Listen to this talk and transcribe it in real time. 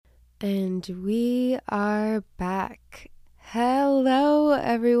And we are back. Hello,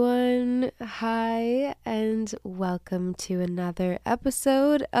 everyone. Hi, and welcome to another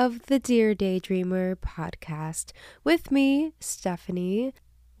episode of the Dear Daydreamer podcast with me, Stephanie.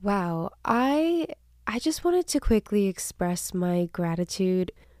 Wow, I just wanted to quickly express my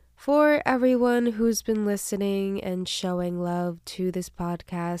gratitude for everyone who's been listening and showing love to this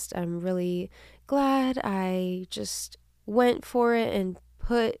podcast. I'm really glad I just went for it and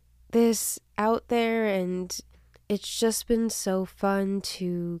put this out there, and it's just been so fun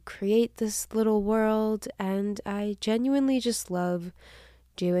to create this little world, and I genuinely just love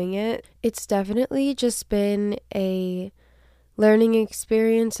doing it. It's definitely just been a learning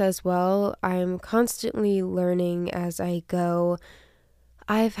experience as well. I'm constantly learning as I go.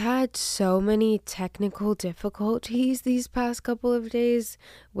 I've had so many technical difficulties these past couple of days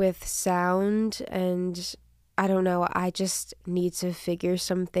with sound, and I don't know, I just need to figure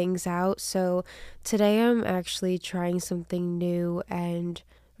some things out. So today I'm actually trying something new and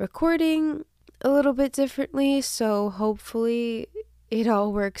recording a little bit differently. So hopefully it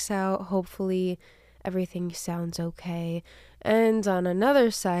all works out. Hopefully everything sounds okay. And on another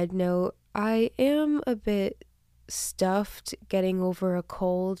side note, I am a bit stuffed getting over a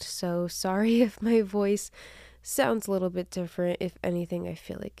cold. So sorry if my voice sounds a little bit different. If anything, I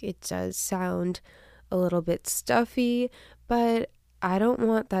feel like it does sound a little bit stuffy, but I don't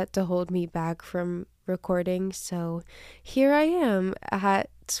want that to hold me back from recording. So here I am at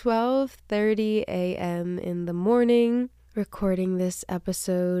 12:30 a.m. in the morning recording this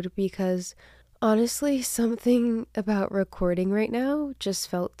episode because honestly, something about recording right now just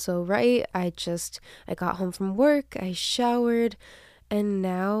felt so right. I got home from work, I showered, and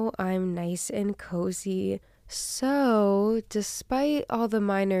now I'm nice and cozy. So, despite all the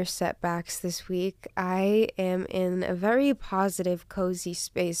minor setbacks this week, I am in a very positive, cozy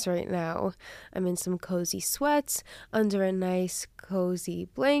space right now. I'm in some cozy sweats under a nice, cozy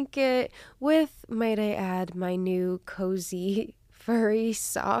blanket with, might I add, my new cozy furry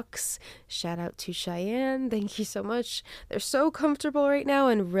socks. Shout out to Cheyenne. Thank you so much. They're so comfortable right now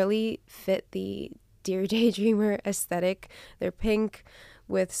and really fit the Dear Daydreamer aesthetic. They're pink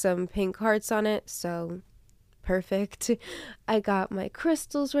with some pink hearts on it, so perfect. I got my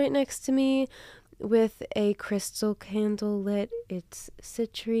crystals right next to me with a crystal candle lit. It's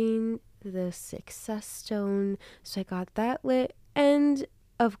citrine, the success stone. So I got that lit. And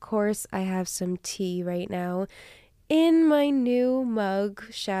of course, I have some tea right now in my new mug.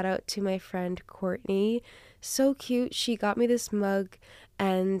 Shout out to my friend Courtney. So cute. She got me this mug,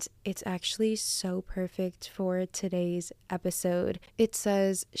 and it's actually so perfect for today's episode. It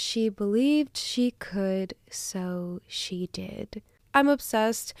says, "She believed she could, so she did." I'm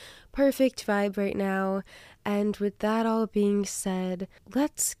obsessed. Perfect vibe right now. And with that all being said,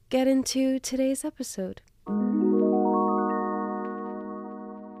 let's get into today's episode.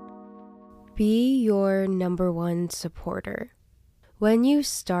 Be your number one supporter. When you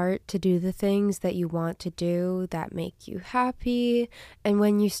start to do the things that you want to do that make you happy, and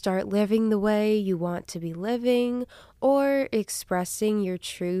when you start living the way you want to be living, or expressing your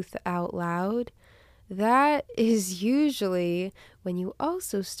truth out loud, that is usually when you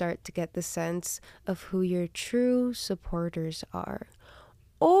also start to get the sense of who your true supporters are,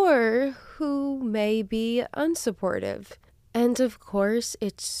 or who may be unsupportive. And of course,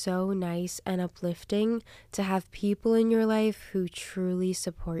 it's so nice and uplifting to have people in your life who truly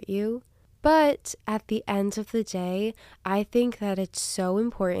support you. But at the end of the day, I think that it's so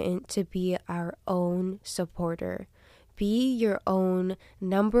important to be our own supporter. Be your own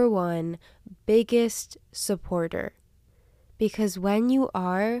number one, biggest supporter. Because when you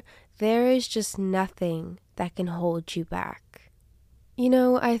are, there is just nothing that can hold you back. You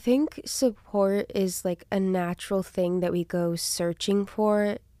know, I think support is like a natural thing that we go searching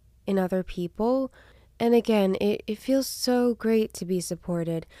for in other people. And again, it feels so great to be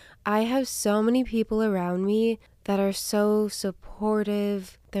supported. I have so many people around me that are so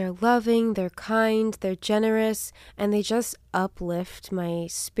supportive. They're loving, they're kind, they're generous, and they just uplift my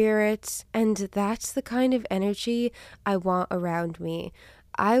spirits. And that's the kind of energy I want around me.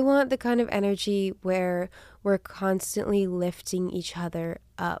 I want the kind of energy where we're constantly lifting each other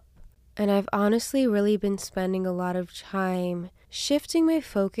up. And I've honestly really been spending a lot of time shifting my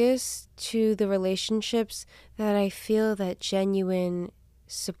focus to the relationships that I feel that genuine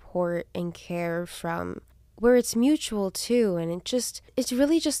support and care from, where it's mutual too, and it's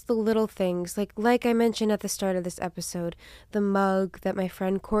really just the little things, like I mentioned at the start of this episode, the mug that my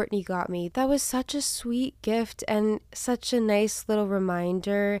friend Courtney got me. That was such a sweet gift and such a nice little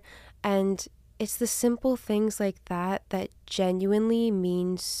reminder, and it's the simple things like that that genuinely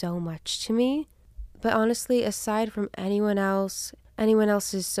mean so much to me. But honestly, aside from anyone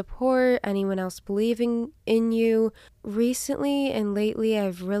else's support, anyone else believing in you, recently and lately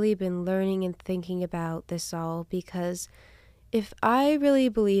I've really been learning and thinking about this all, because if I really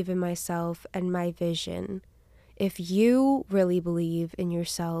believe in myself and my vision, if you really believe in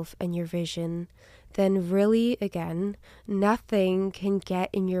yourself and your vision, then really, again, nothing can get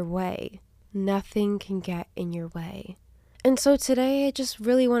in your way. Nothing can get in your way. And so today I just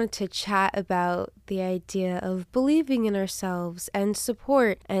really wanted to chat about the idea of believing in ourselves and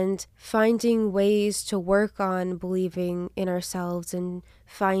support and finding ways to work on believing in ourselves and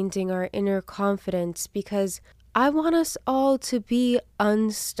finding our inner confidence, because I want us all to be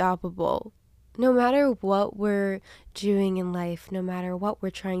unstoppable. No matter what we're doing in life, no matter what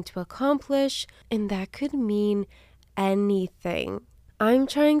we're trying to accomplish, and that could mean anything. I'm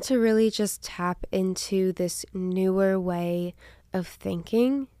trying to really just tap into this newer way of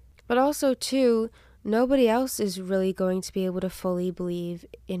thinking, but also too, nobody else is really going to be able to fully believe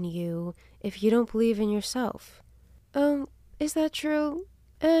in you if you don't believe in yourself. Is that true?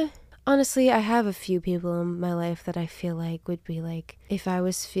 Honestly, I have a few people in my life that I feel like would be like, if I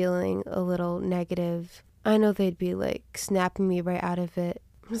was feeling a little negative, I know they'd be like snapping me right out of it.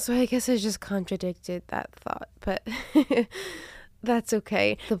 So I guess I just contradicted that thought, but that's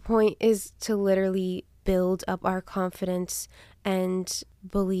okay. The point is to literally build up our confidence and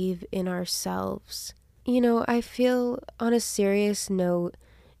believe in ourselves. I feel on a serious note,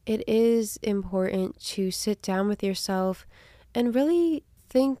 it is important to sit down with yourself and really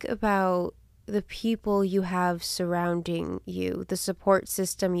think about the people you have surrounding you, the support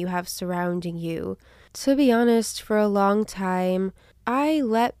system you have surrounding you. To be honest, for a long time, I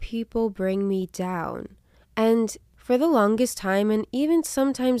let people bring me down. And for the longest time, and even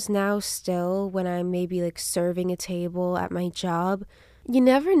sometimes now still, when I'm maybe like serving a table at my job, you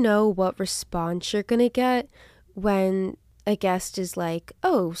never know what response you're gonna get when a guest is like,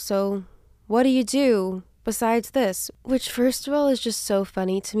 "Oh, so what do you do besides this?" Which, first of all, is just so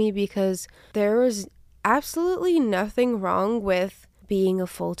funny to me, because there was absolutely nothing wrong with being a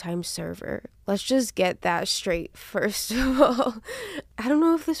full-time server. Let's just get that straight, first of all. I don't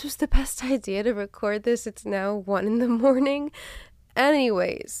know if this was the best idea to record this. It's now 1 a.m.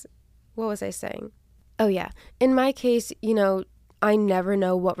 Anyways, what was I saying? Oh yeah, in my case, I never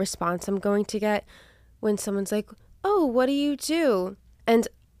know what response I'm going to get when someone's like, "Oh, what do you do?" And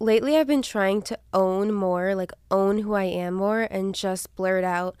lately I've been trying to own who I am more, and just blurt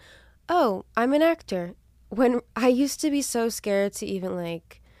out, "Oh, I'm an actor." When I used to be so scared to even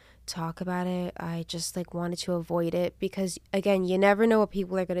talk about it, I just wanted to avoid it, because again, you never know what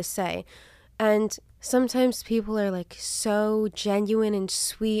people are going to say. And sometimes people are so genuine and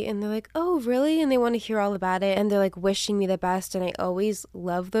sweet, and they're like, "Oh, really?" And they want to hear all about it, and they're wishing me the best, and I always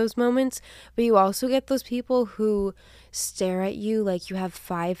love those moments. But you also get those people who stare at you like you have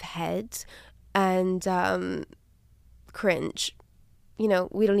 5 heads and cringe. We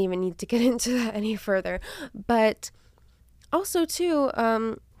don't even need to get into that any further. But also too,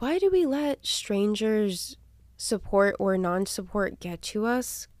 why do we let strangers' support or non-support get to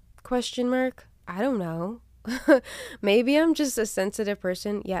us? ? I don't know. Maybe I'm just a sensitive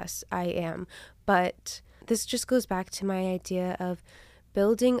person. Yes, I am. But this just goes back to my idea of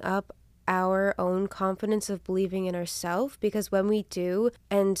building up our own confidence of believing in ourselves, because when we do,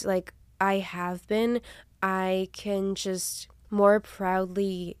 and I have been, I can just more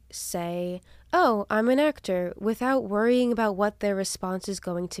proudly say, "Oh, I'm an actor," without worrying about what their response is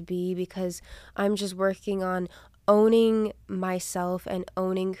going to be, because I'm just working on owning myself and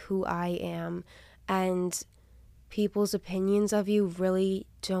owning who I am. And people's opinions of you really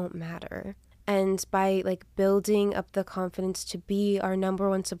don't matter. And by building up the confidence to be our number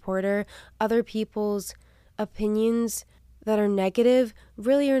one supporter, other people's opinions that are negative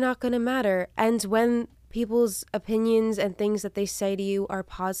really are not going to matter. And when people's opinions and things that they say to you are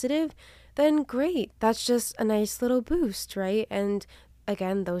positive, then great. That's just a nice little boost, right? And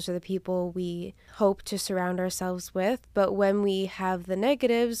again, those are the people we hope to surround ourselves with. But when we have the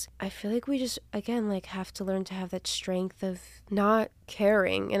negatives, I feel like we just, again, have to learn to have that strength of not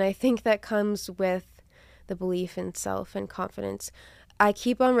caring. And I think that comes with the belief in self and confidence. I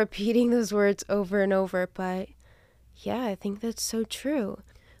keep on repeating those words over and over, but yeah, I think that's so true.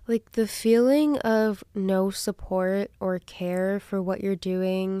 The feeling of no support or care for what you're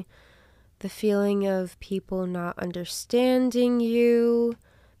doing, the feeling of people not understanding you,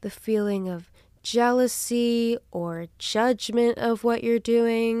 the feeling of jealousy or judgment of what you're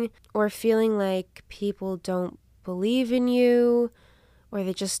doing, or feeling like people don't believe in you, or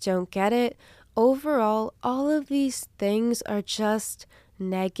they just don't get it. overall, all of these things are just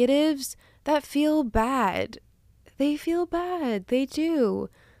negatives that feel bad. They feel bad. They do.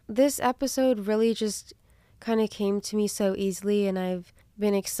 This episode really just kind of came to me so easily, and I've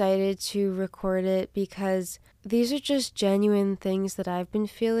been excited to record it because these are just genuine things that I've been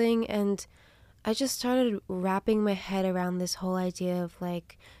feeling, and I just started wrapping my head around this whole idea of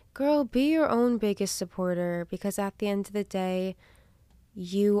like, girl, be your own biggest supporter, because at the end of the day,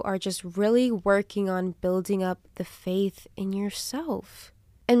 you are just really working on building up the faith in yourself.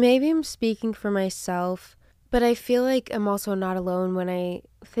 And maybe I'm speaking for myself, but I feel like I'm also not alone when I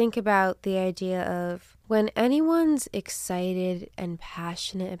think about the idea of when anyone's excited and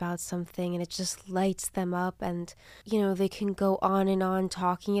passionate about something and it just lights them up and, they can go on and on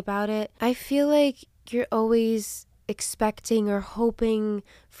talking about it. I feel like you're always expecting or hoping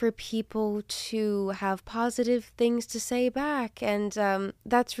for people to have positive things to say back. And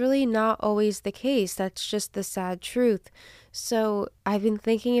that's really not always the case. That's just the sad truth. So I've been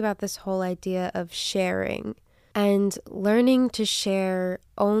thinking about this whole idea of sharing and learning to share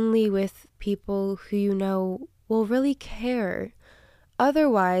only with people who you know will really care.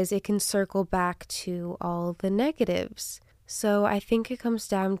 Otherwise, it can circle back to all the negatives. So I think it comes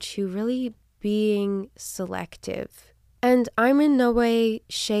down to really being selective. And I'm in no way,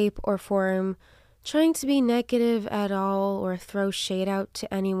 shape, or form trying to be negative at all or throw shade out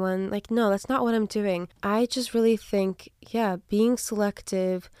to anyone. Like, no, that's not what I'm doing. I just really think, being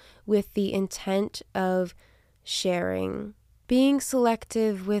selective with the intent of sharing. Being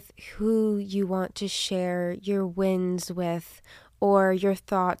selective with who you want to share your wins with or your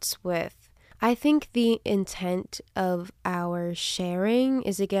thoughts with. I think the intent of our sharing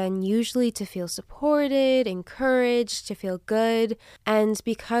is, again, usually to feel supported, encouraged, to feel good. And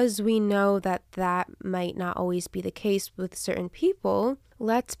because we know that that might not always be the case with certain people,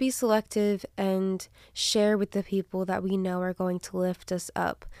 let's be selective and share with the people that we know are going to lift us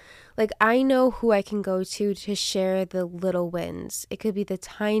up. Like, I know who I can go to share the little wins. It could be the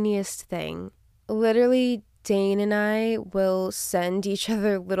tiniest thing. Literally, Dane and I will send each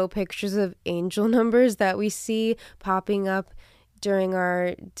other little pictures of angel numbers that we see popping up during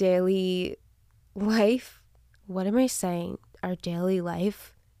our daily life. What am I saying? Our daily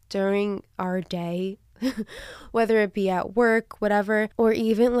life? During our day? Whether it be at work, whatever, or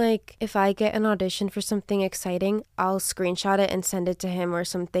even like if I get an audition for something exciting, I'll screenshot it and send it to him or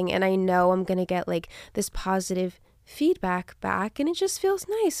something, and I know I'm gonna get like this positive feedback back, and it just feels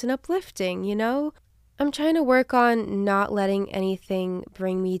nice and uplifting, I'm trying to work on not letting anything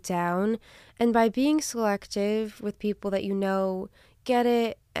bring me down, and by being selective with people that get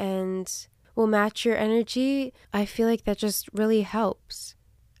it and will match your energy, I feel like that just really helps.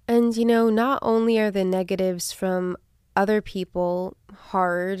 And, not only are the negatives from other people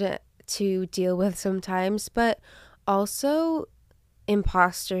hard to deal with sometimes, but also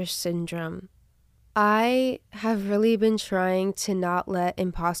imposter syndrome. I have really been trying to not let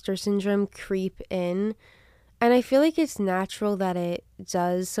imposter syndrome creep in, and I feel like it's natural that it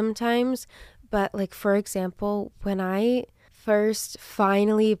does sometimes, but like, for example, when I first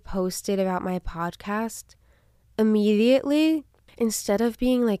finally posted about my podcast, immediately, instead of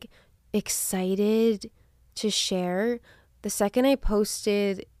being like excited to share, the second I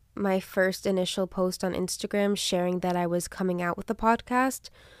posted my first initial post on Instagram sharing that I was coming out with the podcast,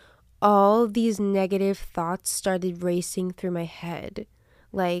 all these negative thoughts started racing through my head.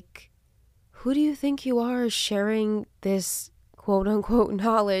 Like, who do you think you are sharing this quote unquote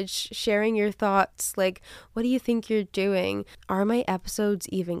knowledge, sharing your thoughts? Like, what do you think you're doing? Are my episodes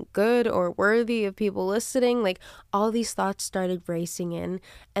even good or worthy of people listening? Like, all these thoughts started racing in,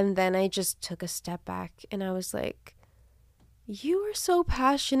 and then I just took a step back and I was like, you are so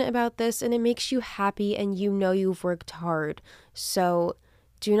passionate about this and it makes you happy and you've worked hard. So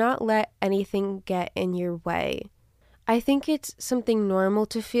do not let anything get in your way. I think it's something normal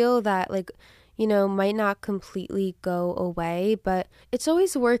to feel that, like, might not completely go away, but it's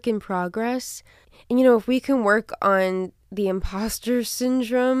always a work in progress. And, if we can work on the imposter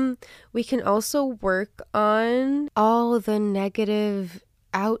syndrome, we can also work on all the negative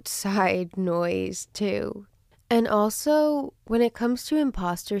outside noise too. And also, when it comes to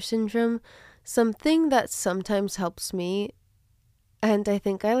imposter syndrome, something that sometimes helps me, and I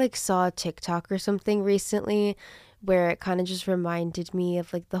think I saw a TikTok or something recently where it kind of just reminded me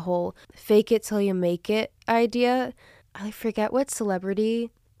of the whole fake it till you make it idea. I forget what celebrity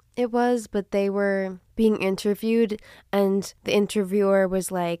it was, but they were being interviewed and the interviewer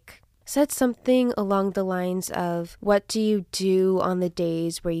was said something along the lines of, what do you do on the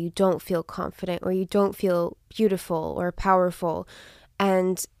days where you don't feel confident or you don't feel beautiful or powerful?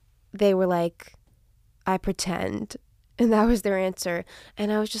 And they were like, I pretend. And that was their answer.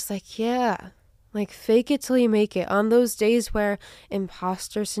 And I was just like, yeah, like fake it till you make it. On those days where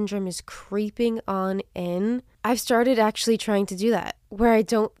imposter syndrome is creeping on in, I've started actually trying to do that.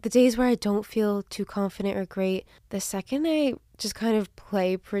 The days where I don't feel too confident or great, the second I just kind of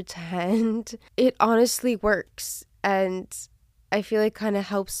play pretend, it honestly works. And I feel it kind of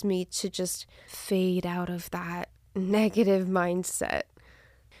helps me to just fade out of that negative mindset.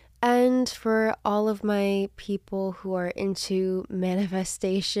 And for all of my people who are into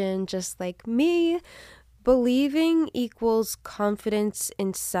manifestation, just like me, believing equals confidence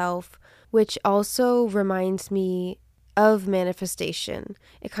in self, which also reminds me of manifestation.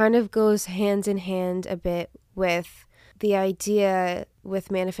 It kind of goes hand in hand a bit with the idea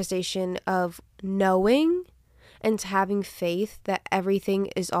with manifestation of knowing and having faith that everything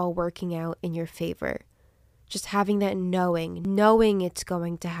is all working out in your favor. Just having that knowing it's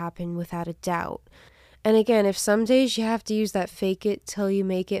going to happen without a doubt. And again, if some days you have to use that fake it till you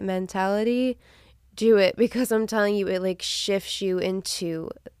make it mentality, do it, because I'm telling you, it like shifts you into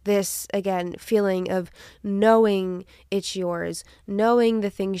this, again, feeling of knowing it's yours, knowing the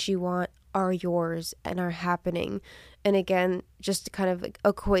things you want are yours and are happening. And again, just kind of like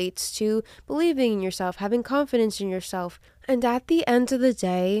equates to believing in yourself, having confidence in yourself. And at the end of the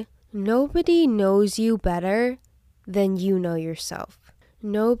day, nobody knows you better than you know yourself.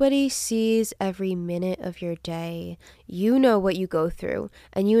 Nobody sees every minute of your day. You know what you go through,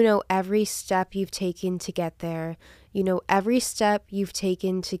 and you know every step you've taken to get there. You know every step you've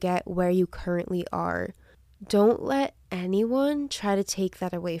taken to get where you currently are. Don't let anyone try to take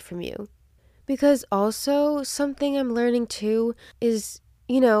that away from you. Because also, something I'm learning too is,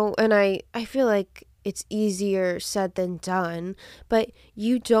 and I feel like it's easier said than done, but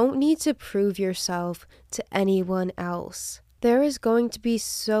you don't need to prove yourself to anyone else. There is going to be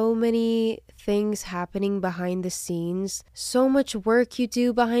so many things happening behind the scenes, so much work you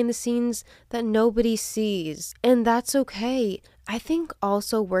do behind the scenes that nobody sees, and that's okay. I think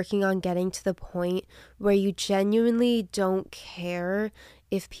also working on getting to the point where you genuinely don't care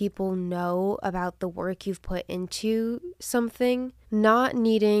if people know about the work you've put into something, not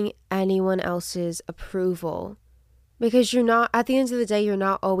needing anyone else's approval. Because at the end of the day, you're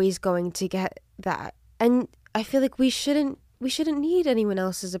not always going to get that. And I feel like we shouldn't need anyone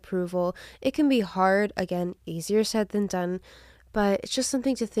else's approval. It can be hard, again, easier said than done, but it's just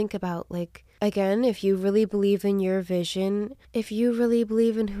something to think about. Like, again, if you really believe in your vision, if you really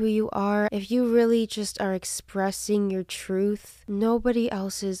believe in who you are, if you really just are expressing your truth, nobody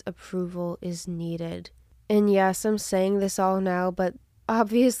else's approval is needed. And yes, I'm saying this all now, but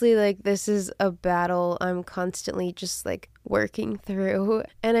obviously, like, this is a battle I'm constantly just, like, working through.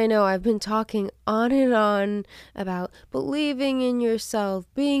 And I know I've been talking on and on about believing in yourself,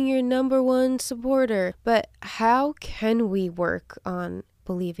 being your number one supporter. But how can we work on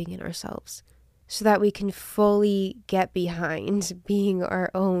believing in ourselves so that we can fully get behind being our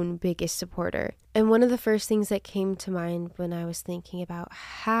own biggest supporter? And one of the first things that came to mind when I was thinking about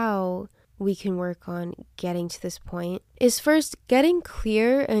how we can work on getting to this point is first getting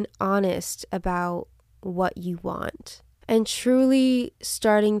clear and honest about what you want and truly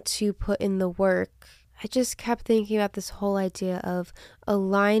starting to put in the work. I just kept thinking about this whole idea of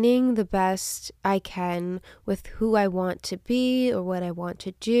aligning the best I can with who I want to be or what I want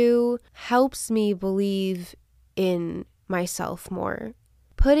to do helps me believe in myself more.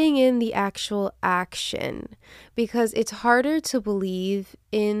 Putting in the actual action, because it's harder to believe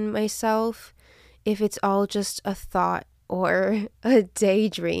in myself if it's all just a thought or a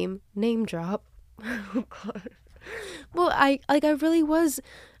daydream. Name drop. Oh God. Well, I really was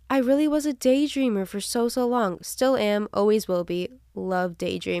a daydreamer for so long. Still am, always will be. Love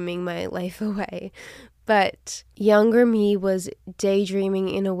daydreaming my life away. But younger me was daydreaming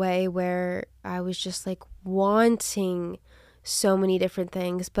in a way where I was just like wanting so many different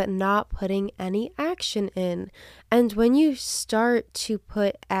things, but not putting any action in. And when you start to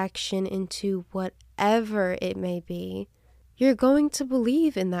put action into whatever it may be, you're going to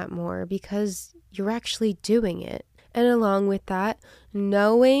believe in that more because you're actually doing it. And along with that,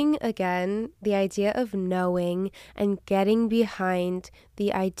 knowing, again, the idea of knowing and getting behind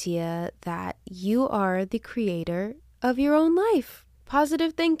the idea that you are the creator of your own life.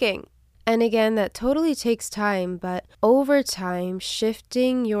 Positive thinking. And again, that totally takes time, but over time,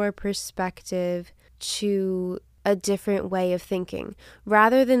 shifting your perspective to a different way of thinking.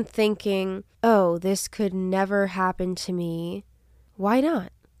 Rather than thinking, oh, this could never happen to me, why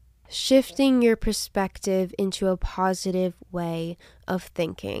not? Shifting your perspective into a positive way of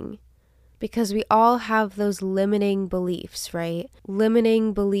thinking. because we all have those limiting beliefs, right?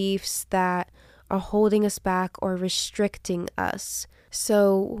 Limiting beliefs that are holding us back or restricting us.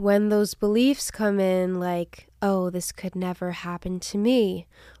 So when those beliefs come in, like, oh, this could never happen to me,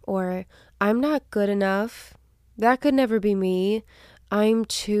 or I'm not good enough, that could never be me, I'm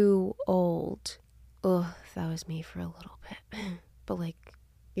too old. Ugh, that was me for a little bit. But like,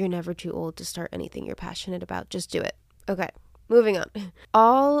 you're never too old to start anything you're passionate about. Just do it. Okay, moving on.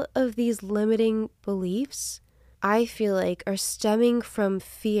 All of these limiting beliefs, I feel like, are stemming from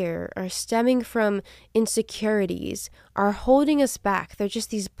fear, are stemming from insecurities, are holding us back. They're just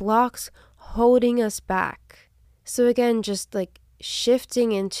these blocks holding us back. So again, just like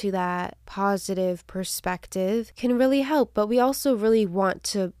shifting into that positive perspective can really help, but we also really want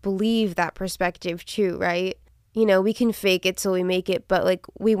to believe that perspective too, right? You know, we can fake it till we make it, but like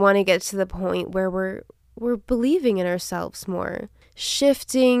we want to get to the point where we're believing in ourselves more.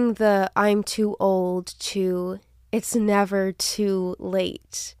 Shifting the I'm too old to it's never too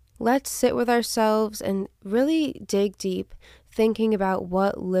late. Let's sit with ourselves and really dig deep, thinking about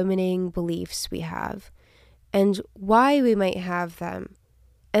what limiting beliefs we have and why we might have them.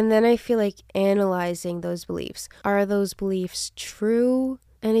 And then I feel like analyzing those beliefs. Are those beliefs true?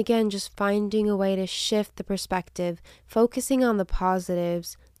 And again, just finding a way to shift the perspective, focusing on the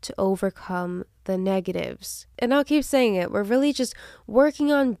positives to overcome the negatives. And I'll keep saying it, we're really just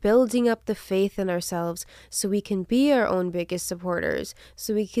working on building up the faith in ourselves so we can be our own biggest supporters,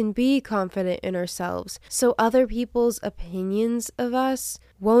 so we can be confident in ourselves, so other people's opinions of us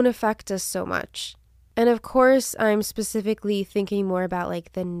won't affect us so much. And of course, I'm specifically thinking more about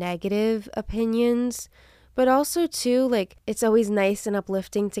like the negative opinions, but also too, like, it's always nice and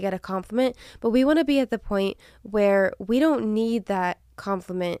uplifting to get a compliment, but we want to be at the point where we don't need that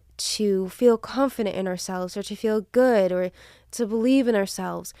compliment to feel confident in ourselves or to feel good or to believe in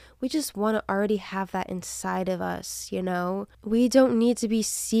ourselves. We just want to already have that inside of us, you know? We don't need to be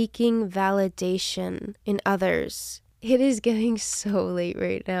seeking validation in others. It is getting so late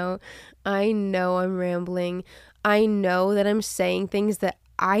right now. I know I'm rambling. I know that I'm saying things that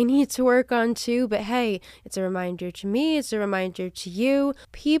I need to work on too, but hey, it's a reminder to me, it's a reminder to you.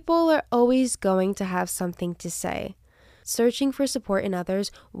 People are always going to have something to say. Searching for support in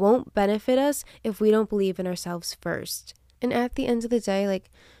others won't benefit us if we don't believe in ourselves first. And at the end of the day, like,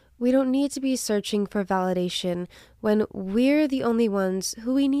 we don't need to be searching for validation when we're the only ones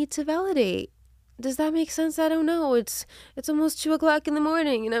who we need to validate. Does that make sense? I don't know. It's almost 2:00 in the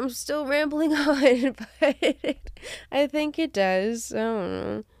morning and I'm still rambling on, but I think it does. I don't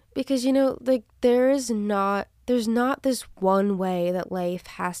know. Because, you know, like, there's not this one way that life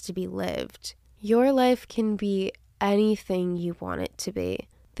has to be lived. Your life can be anything you want it to be.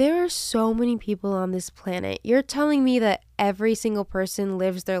 There are so many people on this planet. You're telling me that every single person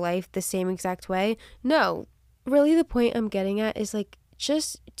lives their life the same exact way? No. Really, the point I'm getting at is like,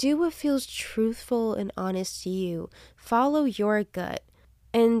 just do what feels truthful and honest to you. Follow your gut.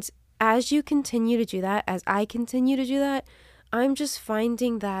 And as you continue to do that, as I continue to do that, I'm just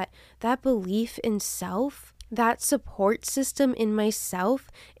finding that belief in self, that support system in myself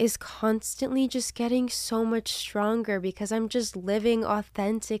is constantly just getting so much stronger because I'm just living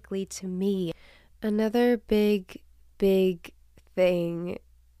authentically to me. Another big thing,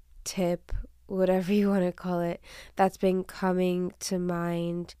 tip, whatever you want to call it, that's been coming to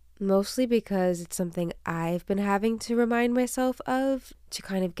mind, mostly because it's something I've been having to remind myself of to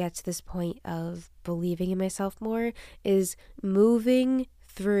kind of get to this point of believing in myself more, is moving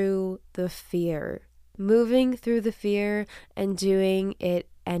through the fear. Moving through the fear and doing it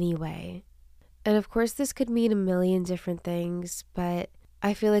anyway. And of course, this could mean a million different things, but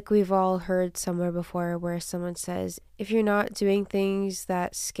I feel like we've all heard somewhere before where someone says, if you're not doing things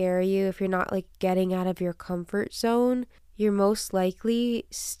that scare you, if you're not like getting out of your comfort zone, you're most likely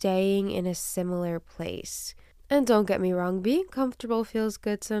staying in a similar place. And don't get me wrong, being comfortable feels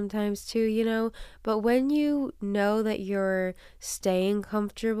good sometimes too, you know, but when you know that you're staying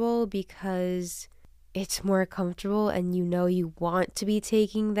comfortable because it's more comfortable and you know you want to be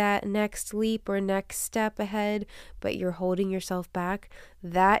taking that next leap or next step ahead, but you're holding yourself back,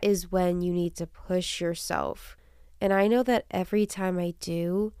 that is when you need to push yourself. And I know that every time I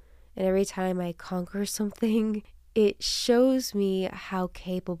do, and every time I conquer something, it shows me how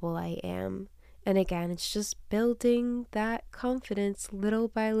capable I am. And again, it's just building that confidence little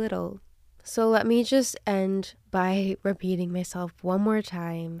by little. So let me just end by repeating myself one more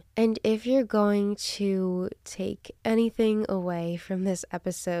time. And if you're going to take anything away from this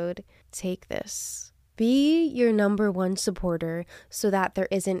episode, take this. Be your number one supporter so that there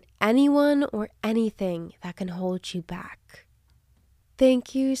isn't anyone or anything that can hold you back.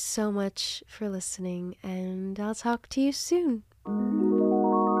 Thank you so much for listening, and I'll talk to you soon.